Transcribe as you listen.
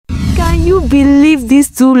Can you believe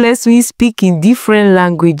this tool lets me speak in different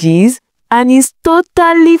languages and it's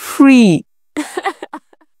totally free?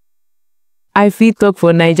 I fit talk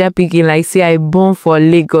for Naija pidgin like say I born for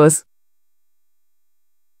Lagos.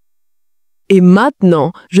 Et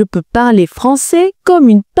maintenant, je peux parler français comme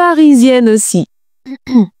une Parisienne aussi.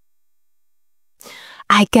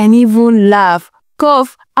 I can even laugh,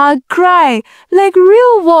 cough, and cry like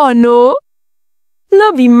real one, no?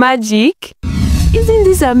 No be magic. Isn't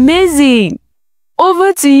this amazing?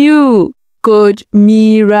 Over to you, Coach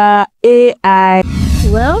Mira Ai.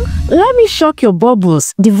 Well, let me shock your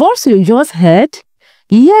bubbles. The voice you just heard?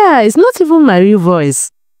 Yeah, it's not even my real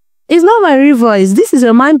voice. It's not my real voice. This is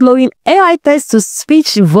a mind-blowing AI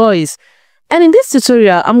text-to-speech voice. And in this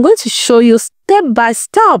tutorial, I'm going to show you step by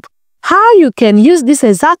step how you can use this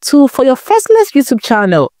exact tool for your Faceless YouTube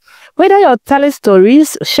channel. Whether you're telling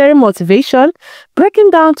stories, sharing motivation, breaking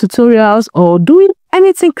down tutorials, or doing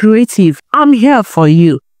anything creative, I'm here for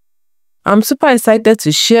you. I'm super excited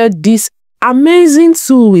to share this amazing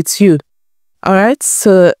tool with you. Alright,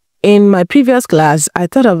 so in my previous class, I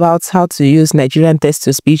thought about how to use Nigerian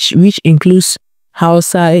text-to-speech, which includes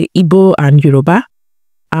Hausa, Igbo, and Yoruba,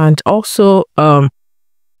 and also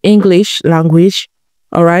English language.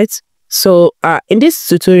 Alright, so in this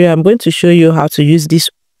tutorial, I'm going to show you how to use this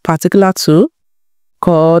particular tool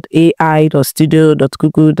called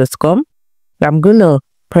ai.studio.google.com. I'm going to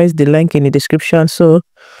press the link in the description. So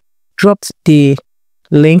drop the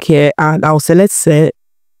link here and I'll select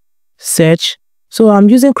search. So I'm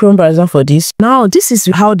using Chrome browser for this. Now, this is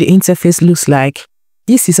how the interface looks like.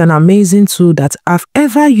 This is an amazing tool that I've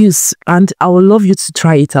ever used and I would love you to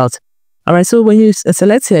try it out. All right, so when you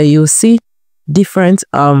select here, you'll see different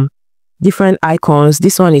icons.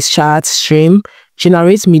 This one is chat, stream,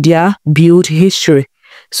 generate media, build, history.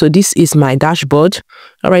 So this is my dashboard.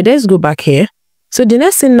 All right, let's go back here. So the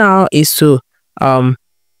next thing now is to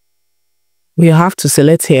we have to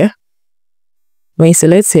select here. When you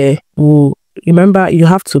select here, remember you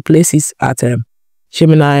have to place it at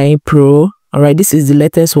Gemini Pro. All right, this is the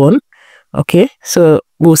latest one. Okay, so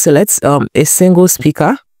we'll select a single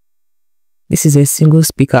speaker. This is a single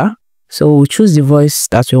speaker. So we'll choose the voice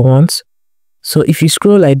that we want. So if you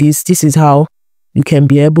scroll like this, this is how you can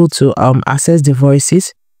be able to access the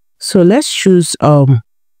voices. So let's choose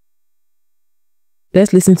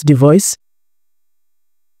let's listen to the voice.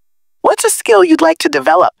 What's a skill you'd like to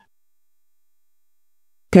develop?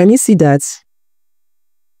 Can you see that?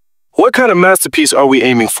 What kind of masterpiece are we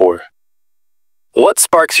aiming for? What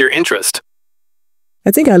sparks your interest?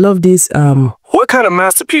 I think I love this. What kind of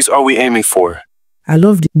masterpiece are we aiming for? I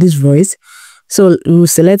love this voice. So we'll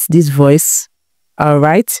select this voice. All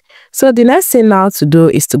right. So the next thing now to do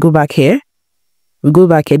is to go back here. We go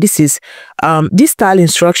back here. This is this style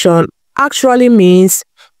instruction actually means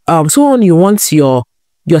so when you want your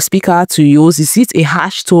speaker to use, is it a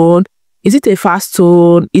harsh tone? Is it a fast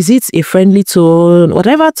tone? Is it a friendly tone?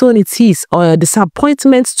 Whatever tone it is, or a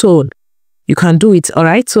disappointment tone, you can do it. All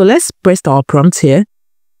right. So let's press our prompt here.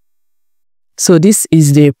 So this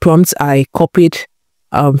is the prompt I copied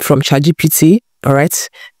from ChatGPT. All right.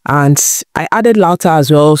 And I added louder as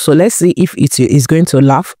well. So let's see if it is going to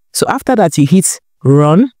laugh. So after that, you hit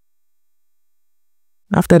run.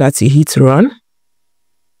 After that, you hit run.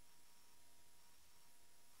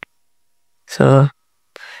 So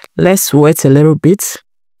let's wait a little bit.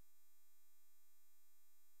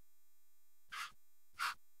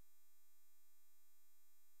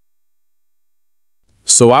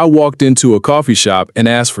 So I walked into a coffee shop and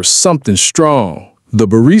asked for something strong. The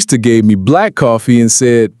barista gave me black coffee and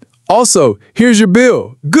said, "Also, here's your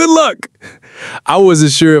bill. Good luck." I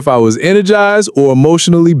wasn't sure if I was energized or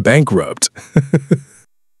emotionally bankrupt.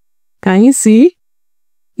 Can you see?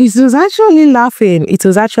 It was actually laughing. It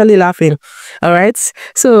was actually laughing. All right.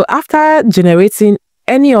 So after generating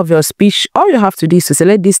any of your speech, all you have to do is to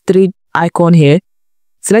select these three icon here.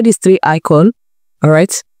 Select these three icon. All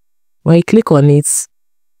right. When you click on it,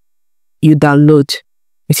 you download.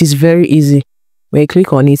 It is very easy. When you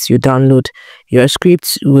click on it, you download. Your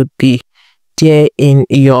script will be there in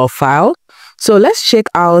your file. So let's check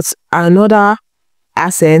out another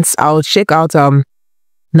accent. I'll check out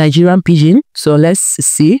Nigerian pidgin. So let's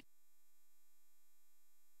see.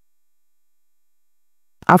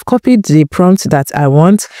 I've copied the prompt that I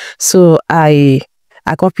want. So I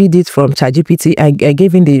copied it from ChatGPT. I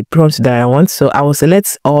gave in the prompt that I want. So I will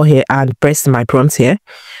select all here and press my prompt here.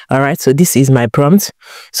 All right. So this is my prompt.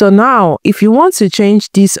 So now if you want to change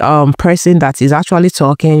this person that is actually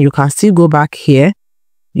talking, you can still go back here.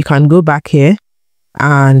 You can go back here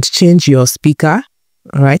and change your speaker.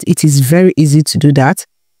 All right. It is very easy to do that.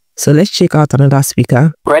 So let's check out another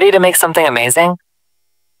speaker. Ready to make something amazing?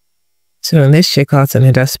 So let's check out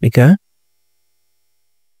another speaker.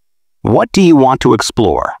 What do you want to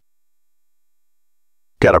explore?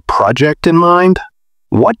 Got a project in mind?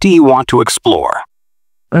 What do you want to explore?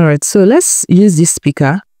 All right, so let's use this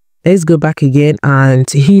speaker. Let's go back again and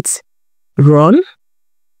hit run.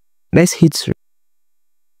 Let's hit.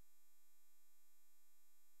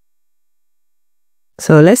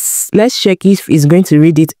 So let's check if it's going to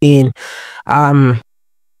read it in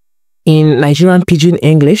Nigerian Pidgin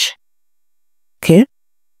English. Okay,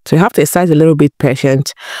 so you have to exercise a little bit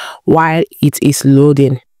patient while it is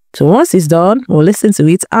loading. So once it's done, we'll listen to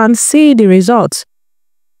it and see the results.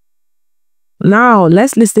 Now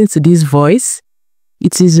let's listen to this voice.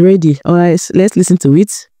 It is ready. All right, let's listen to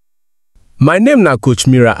it. My name na Coach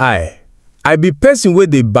Mira Ai. I be person wey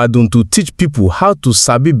dey badun to teach people how to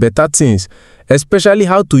sabi better things, especially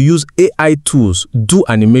how to use AI tools, do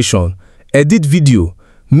animation, edit video,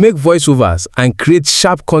 make voiceovers, and create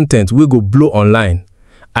sharp content wey go blow online.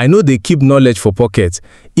 I no dey keep knowledge for pocket.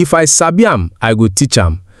 If I sabi am, I go teach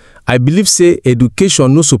am. I believe say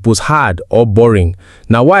education no suppose hard or boring.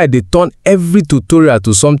 Na why I dey turn every tutorial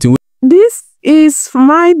to something. This is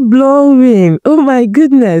mind-blowing. Oh my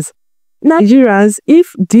goodness. Nigerians,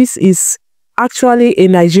 if this is actually a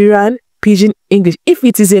Nigerian Pidgin English, if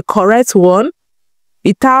it is a correct one,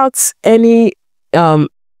 without any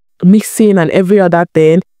mixing and every other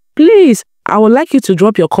thing, please, I would like you to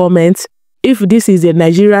drop your comments if this is a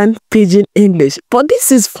Nigerian Pidgin English. But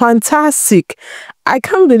this is fantastic. I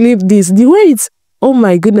can't believe this. The way it's, oh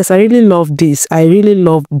my goodness, I really love this. I really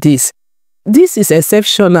love this. This is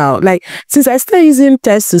exceptional. Like, since I started using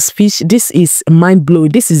text-to-speech, this is mind-blowing.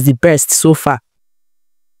 This is the best so far.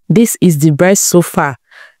 This is the best so far.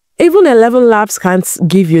 Even ElevenLabs can't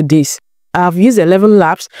give you this. I've used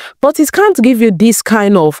ElevenLabs, but it can't give you this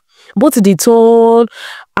kind of, both the tone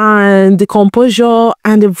and the composure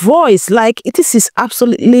and the voice. Like, this is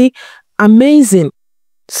absolutely amazing.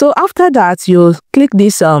 So after that, you'll click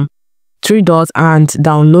this 3 dots and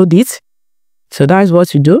download it. So that's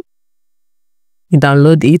what you do. You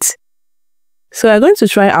download it. So I'm going to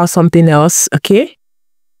try out something else, okay?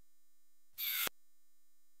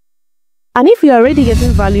 And if you are already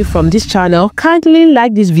getting value from this channel, kindly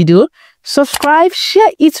like this video, subscribe,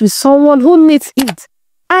 share it with someone who needs it,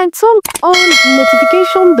 and turn on the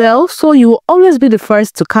notification bell so you will always be the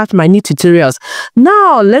first to catch my new tutorials.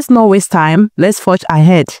 Now, let's not waste time. Let's forge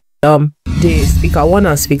ahead. The speaker 1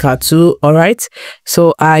 and speaker 2, all right?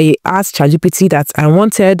 So I asked ChatGPT that I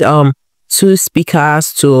wanted 2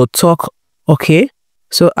 speakers to talk, okay?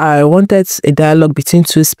 So I wanted a dialogue between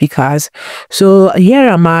 2 speakers. So here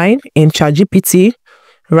am I in ChatGPT.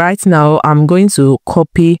 Right now, I'm going to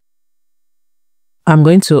copy. I'm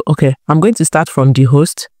going to start from the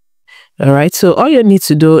host. All right. So all you need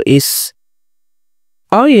to do is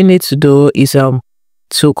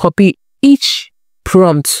to copy each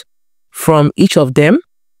prompt from each of them.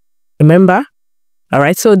 Remember? All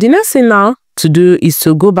right. So the next thing now to do is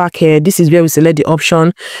to go back here. This is where we select the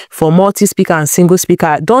option for multi-speaker and single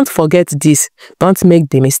speaker. Don't forget this. Don't make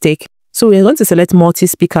the mistake. So we're going to select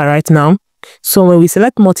multi-speaker right now. So when we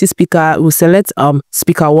select multi-speaker, we'll select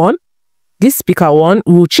speaker 1. This speaker 1,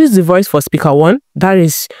 we'll choose the voice for speaker 1. That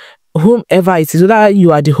is whomever it is, whether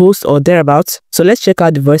you are the host or thereabouts. So let's check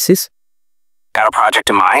out the voices. Got a project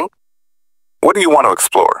in mind? What do you want to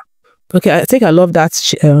explore? Okay, I think I love that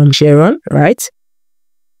Sharon, right?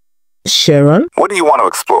 Sharon. What do you want to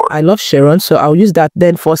explore? I love Sharon, so I'll use that.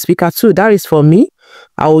 Then for speaker 2, that is for me.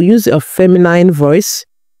 I will use a feminine voice.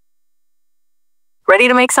 Ready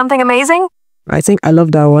to make something amazing? I think I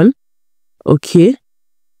love that one. Okay.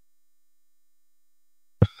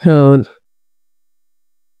 Got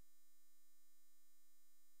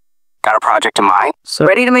a project in mind? So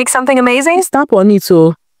Ready to make something amazing? tap on it.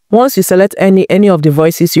 So once you select any of the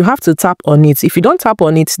voices, you have to tap on it. If you don't tap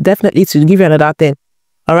on it, definitely to give you another thing.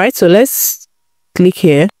 All right, so let's click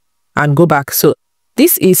here and go back. So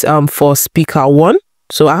this is for speaker 1.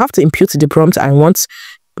 So I have to input the prompt I want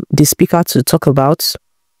the speaker to talk about.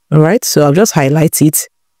 All right, so I'll just highlight it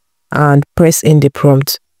and press in the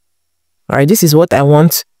prompt. All right, this is what I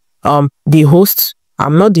want. The host,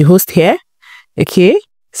 I'm not the host here. Okay,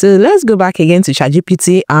 so let's go back again to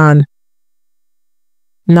ChatGPT, and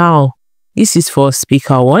now this is for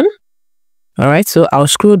speaker 1. All right, so I'll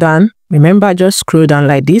scroll down. Remember, just scroll down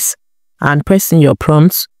like this and press in your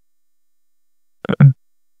prompts.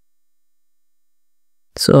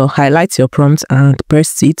 So highlight your prompt and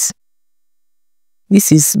press it.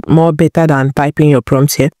 This is more better than typing your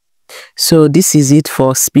prompt here. So this is it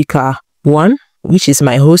for speaker 1, which is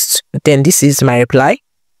my host. Then this is my reply.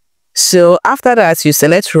 So after that, you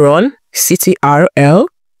select run, CTRL.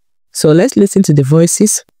 So let's listen to the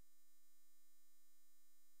voices.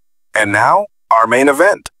 And now, our main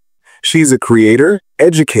event. She's a creator,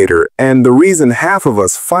 educator, and the reason half of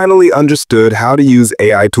us finally understood how to use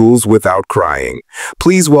AI tools without crying.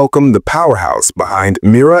 Please welcome the powerhouse behind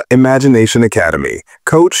Mira Imagination Academy,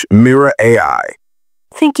 Coach Mira Ai.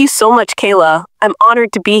 Thank you so much, Kayla. I'm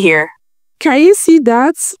honored to be here. Can you see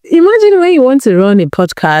that? Imagine when you want to run a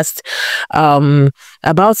podcast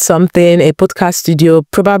about something, a podcast studio.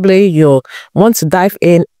 Probably you want to dive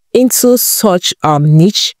into such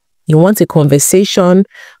niche. You want a conversation,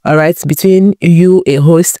 all right, between you, a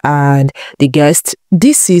host, and the guest.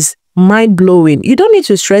 This is mind-blowing. You don't need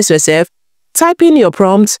to stress yourself. Type in your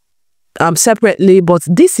prompt separately, but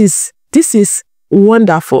this is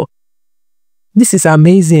wonderful. This is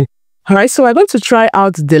amazing. All right, so we're going to try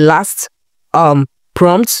out the last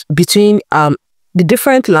prompt between the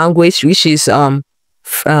different language, which is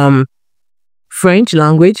French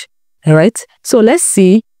language. All right, so let's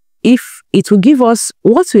see if it will give us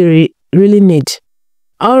what we really need.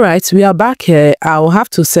 All right, we are back here. I will have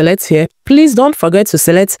to select here. Please don't forget to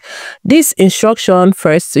select this instruction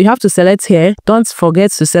first. You have to select here. Don't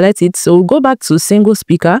forget to select it. So we'll go back to single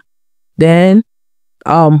speaker. Then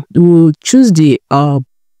we'll choose the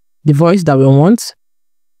voice that we want.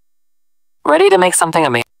 Ready to make something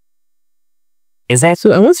amazing? Is that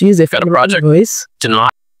So I want to use a got a project? voice.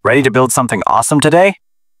 Ready to build something awesome today?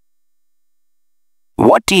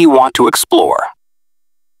 What do you want to explore?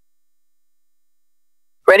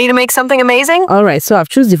 Ready to make something amazing? All right, so I've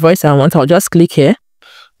chosen the voice I want. I'll just click here.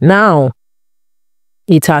 Now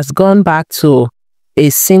it has gone back to a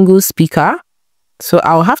single speaker. So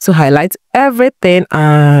I'll have to highlight everything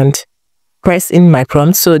and press in my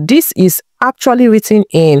prompt. So this is actually written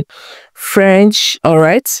in French. All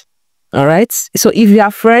right. So if you are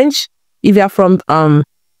French, if you are from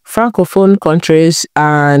Francophone countries,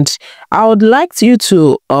 and I would like you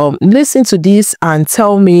to listen to this and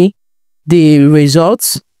tell me the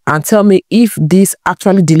results and tell me if this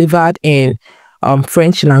actually delivered in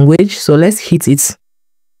French language. So let's hit it.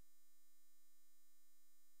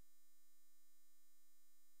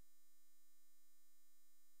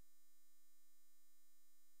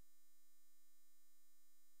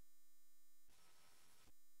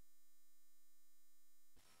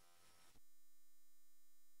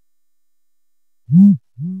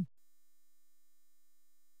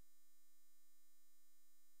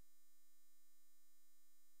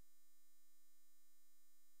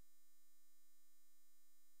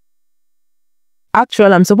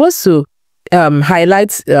 Actually, I'm supposed to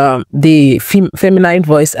highlight the feminine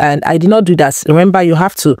voice, and I did not do that. Remember, you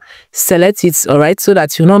have to select it, all right, so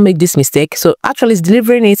that you not make this mistake. So actually, it's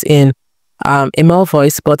delivering it in a male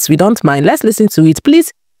voice, but we don't mind. Let's listen to it,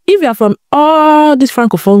 please. If you are from all these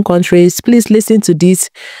Francophone countries, please listen to this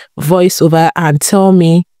voiceover and tell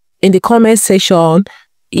me in the comment section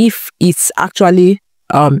if it's actually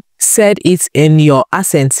said it in your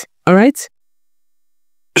accent. All right?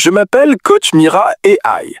 Je m'appelle Coach Mira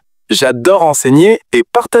Ai. J'adore enseigner et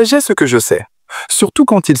partager ce que je sais, surtout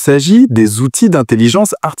quand il s'agit des outils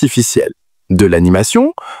d'intelligence artificielle, de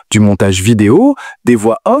l'animation, du montage vidéo, des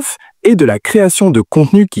voix off et de la création de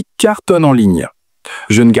contenu qui cartonne en ligne.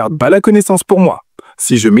 Je ne garde pas la connaissance pour moi.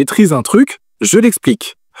 Si je maîtrise un truc, je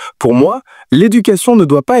l'explique. Pour moi, l'éducation ne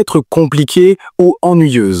doit pas être compliquée ou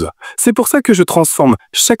ennuyeuse. C'est pour ça que je transforme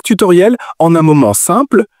chaque tutoriel en un moment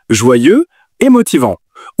simple, joyeux et motivant,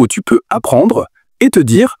 où tu peux apprendre et te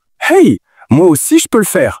dire « Hey, moi aussi je peux le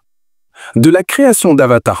faire !» De la création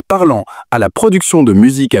d'avatars parlants à la production de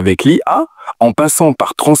musique avec l'IA, en passant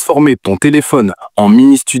par transformer ton téléphone en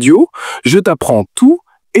mini-studio, je t'apprends tout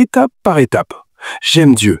étape par étape.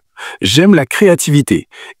 J'aime Dieu, j'aime la créativité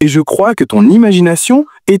et je crois que ton imagination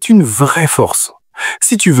est une vraie force.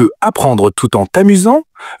 Si tu veux apprendre tout en t'amusant,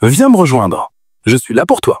 viens me rejoindre. Je suis là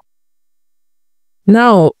pour toi.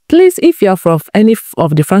 Now, please, if you're from any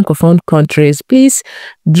of the Francophone countries, please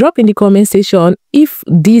drop in the comment section if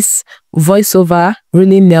this voiceover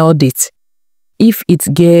really nailed it. If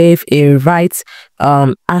it gave a right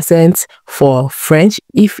accent for French,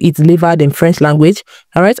 if it delivered in French language.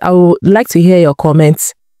 All right, I would like to hear your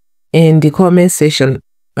comments in the comment section.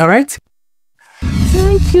 All right.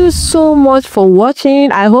 Thank you so much for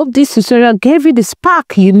watching. I hope this tutorial gave you the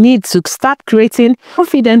spark you need to start creating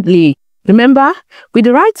confidently. Remember, with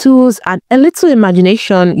the right tools and a little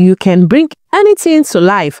imagination, you can bring anything to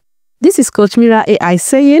life. This is Coach Mira Ai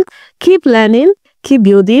saying, keep learning, keep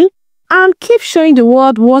building, and keep showing the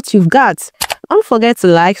world what you've got. Don't forget to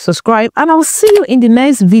like, subscribe, and I'll see you in the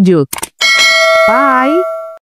next video. Bye.